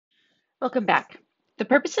Welcome back. The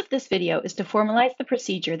purpose of this video is to formalize the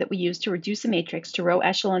procedure that we use to reduce a matrix to row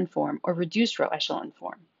echelon form or reduced row echelon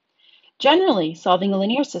form. Generally, solving a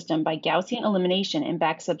linear system by Gaussian elimination and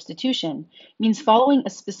back substitution means following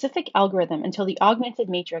a specific algorithm until the augmented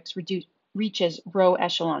matrix reaches row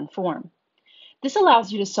echelon form. This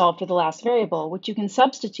allows you to solve for the last variable, which you can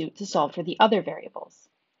substitute to solve for the other variables.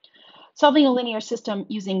 Solving a linear system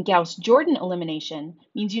using Gauss-Jordan elimination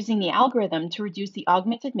means using the algorithm to reduce the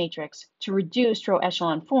augmented matrix to reduced row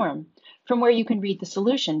echelon form, from where you can read the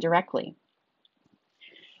solution directly.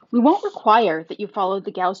 We won't require that you follow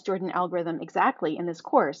the Gauss-Jordan algorithm exactly in this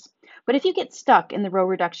course, but if you get stuck in the row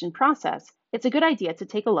reduction process, it's a good idea to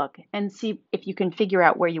take a look and see if you can figure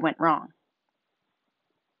out where you went wrong.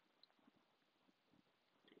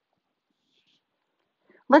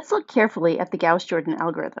 Let's look carefully at the Gauss-Jordan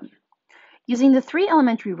algorithm. Using the three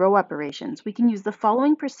elementary row operations, we can use the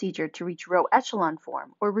following procedure to reach row echelon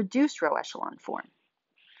form or reduced row echelon form.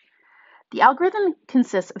 The algorithm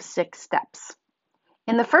consists of 6 steps.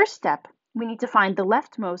 In the first step, we need to find the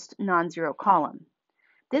leftmost non-zero column.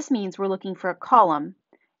 This means we're looking for a column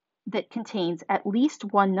that contains at least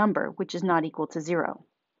one number which is not equal to 0.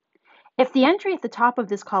 If the entry at the top of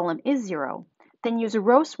this column is 0, then use a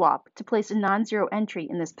row swap to place a non-zero entry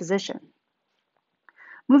in this position.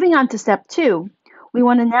 Moving on to step 2, we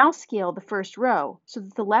want to now scale the first row so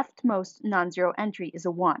that the leftmost non-zero entry is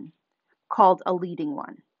a 1, called a leading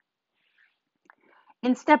one.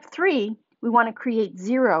 In step 3, we want to create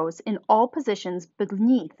zeros in all positions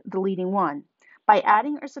beneath the leading one by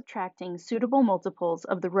adding or subtracting suitable multiples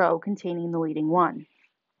of the row containing the leading one.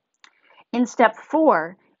 In step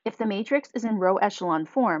 4, if the matrix is in row echelon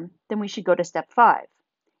form, then we should go to step 5.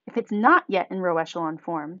 If it's not yet in row echelon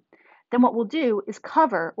form, then what we'll do is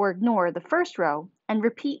cover or ignore the first row and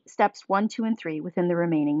repeat steps 1, 2, and 3 within the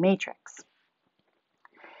remaining matrix.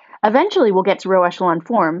 Eventually, we'll get to row echelon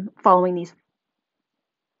form following these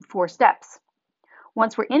 4 steps.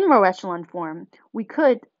 Once we're in row echelon form, we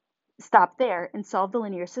could stop there and solve the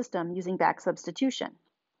linear system using back substitution.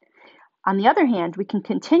 On the other hand, we can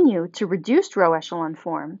continue to reduced row echelon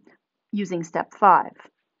form using step 5.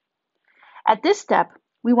 At this step,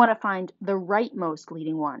 we want to find the rightmost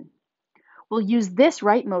leading one. We'll use this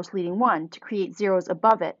rightmost leading one to create zeros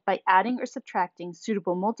above it by adding or subtracting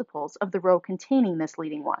suitable multiples of the row containing this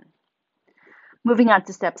leading one. Moving on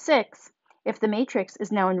to step 6, if the matrix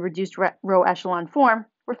is now in reduced row echelon form,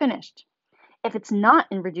 we're finished. If it's not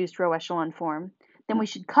in reduced row echelon form, then we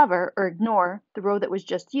should cover or ignore the row that was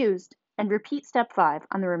just used and repeat step 5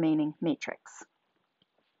 on the remaining matrix.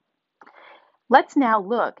 Let's now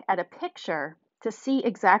look at a picture to see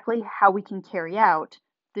exactly how we can carry out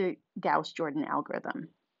the Gauss-Jordan algorithm.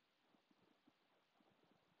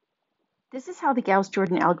 This is how the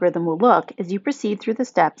Gauss-Jordan algorithm will look as you proceed through the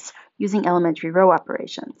steps using elementary row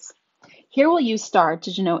operations. Here we'll use star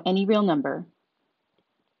to denote any real number,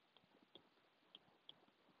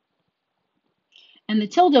 and the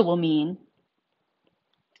tilde will mean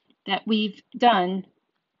that we've done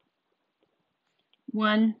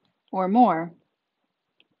one or more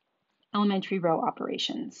elementary row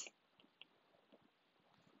operations.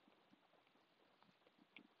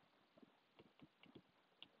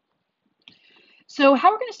 So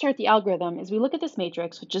how we're going to start the algorithm is we look at this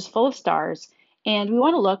matrix, which is full of stars, and we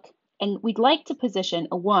want to look, and we'd like to position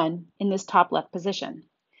a 1 in this top left position.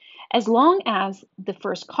 As long as the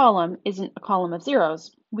first column isn't a column of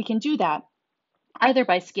zeros, we can do that either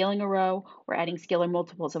by scaling a row or adding scalar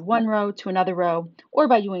multiples of one row to another row, or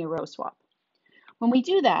by doing a row swap. When we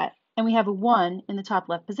do that, and we have a 1 in the top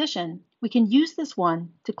left position, we can use this 1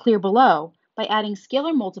 to clear below by adding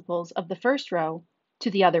scalar multiples of the first row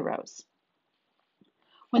to the other rows.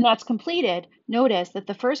 When that's completed, notice that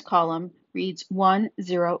the first column reads 1,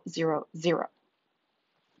 0, 0, 0.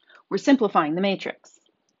 We're simplifying the matrix.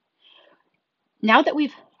 Now that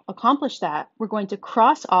we've accomplished that, we're going to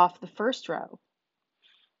cross off the first row,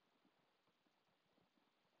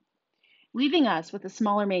 leaving us with a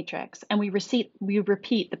smaller matrix, and we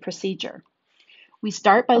repeat the procedure. We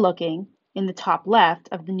start by looking in the top left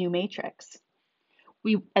of the new matrix.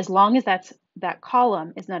 As long as that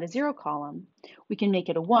column is not a 0 column, we can make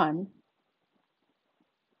it a 1,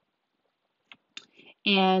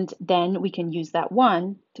 and then we can use that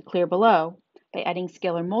 1 to clear below by adding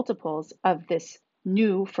scalar multiples of this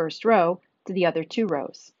new first row to the other 2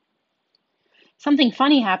 rows. Something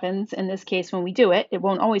funny happens in this case when we do it. It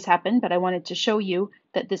won't always happen, but I wanted to show you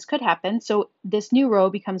that this could happen. So this new row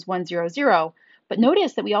becomes 1, 0, 0, but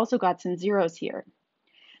notice that we also got some zeros here.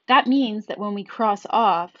 That means that when we cross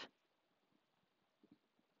off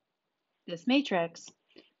this matrix,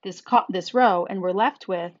 this row, and we're left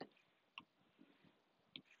with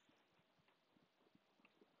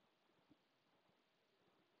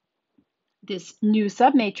this new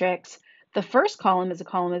submatrix, the first column is a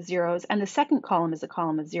column of zeros and the second column is a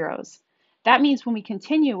column of zeros. That means when we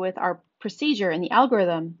continue with our procedure in the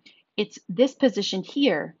algorithm, it's this position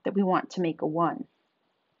here that we want to make a 1.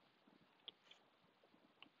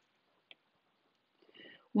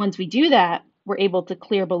 Once we do that, we're able to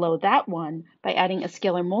clear below that 1 by adding a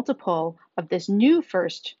scalar multiple of this new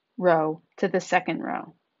first row to the second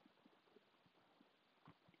row.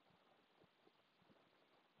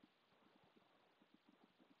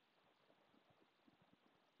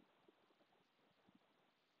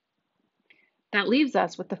 That leaves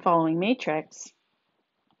us with the following matrix,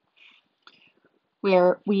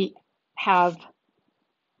 where we have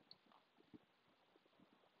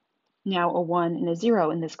now a 1 and a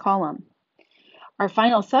 0 in this column. Our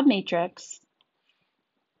final submatrix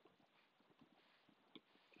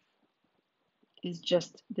is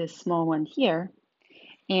just this small one here,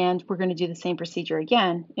 and we're going to do the same procedure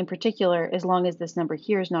again. In particular, as long as this number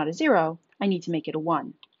here is not a 0, I need to make it a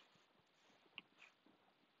 1.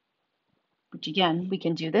 Which again, we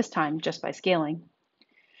can do this time just by scaling.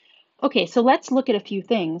 Okay, so let's look at a few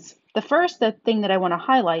things. The first thing that I want to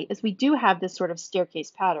highlight is we do have this sort of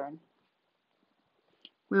staircase pattern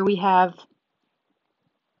where we have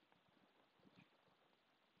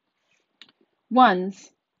 1s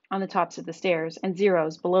on the tops of the stairs and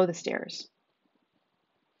 0s below the stairs.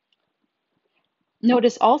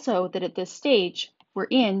 Notice also that at this stage, we're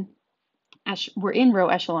in row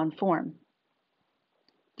echelon form.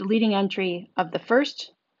 The leading entry of the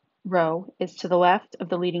first row is to the left of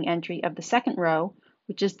the leading entry of the second row,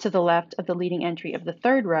 which is to the left of the leading entry of the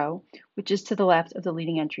third row, which is to the left of the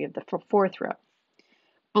leading entry of the fourth row.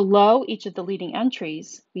 Below each of the leading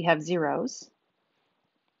entries, we have 0s.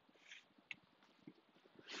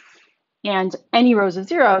 And any rows of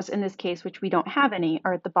 0s, in this case, which we don't have any,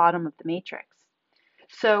 are at the bottom of the matrix.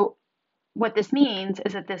 So what this means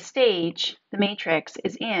is at this stage, the matrix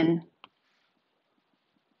is in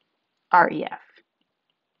REF.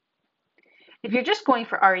 If you're just going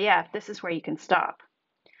for REF, this is where you can stop.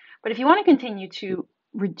 But if you want to continue to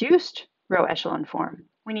reduced row echelon form,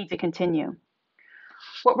 we need to continue.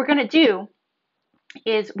 What we're going to do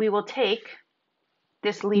is we will take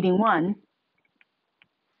this leading 1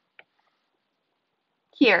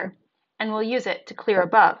 here, and we'll use it to clear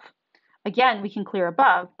above. Again, we can clear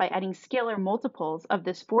above by adding scalar multiples of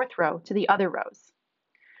this fourth row to the other rows.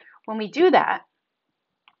 When we do that,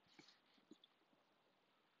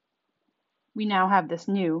 we now have this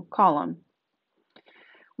new column.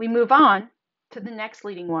 We move on to the next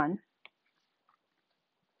leading 1,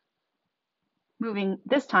 moving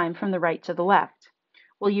this time from the right to the left.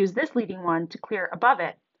 We'll use this leading 1 to clear above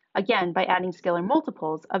it, again by adding scalar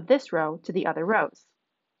multiples of this row to the other rows.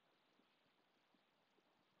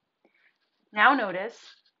 Now notice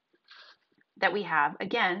that we have,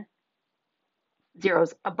 again,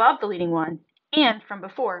 0s above the leading 1, and from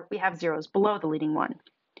before, we have 0s below the leading 1.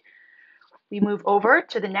 We move over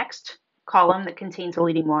to the next column that contains a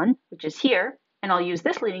leading 1, which is here, and I'll use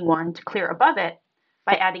this leading 1 to clear above it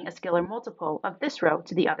by adding a scalar multiple of this row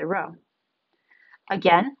to the other row.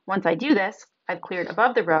 Again, once I do this, I've cleared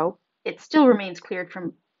above the row. It still remains cleared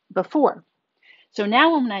from before. So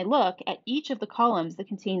now when I look at each of the columns that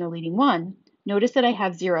contain a leading 1, notice that I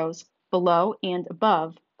have 0s below and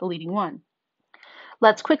above the leading 1.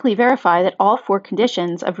 Let's quickly verify that all 4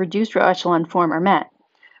 conditions of reduced row echelon form are met.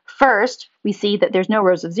 First, we see that there's no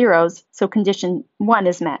rows of 0s, so condition 1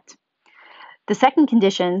 is met. The second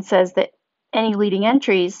condition says that any leading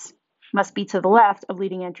entries must be to the left of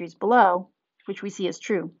leading entries below, which we see is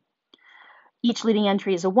true. Each leading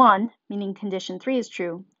entry is a 1, meaning condition 3 is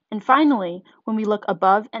true. And finally, when we look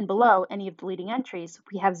above and below any of the leading entries,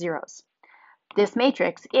 we have 0s. This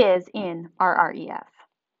matrix is in our REF.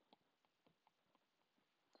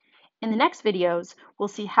 In the next videos, we'll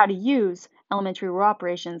see how to use elementary row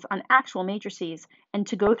operations on actual matrices and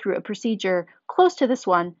to go through a procedure close to this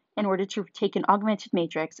one in order to take an augmented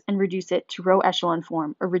matrix and reduce it to row echelon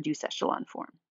form or reduced echelon form.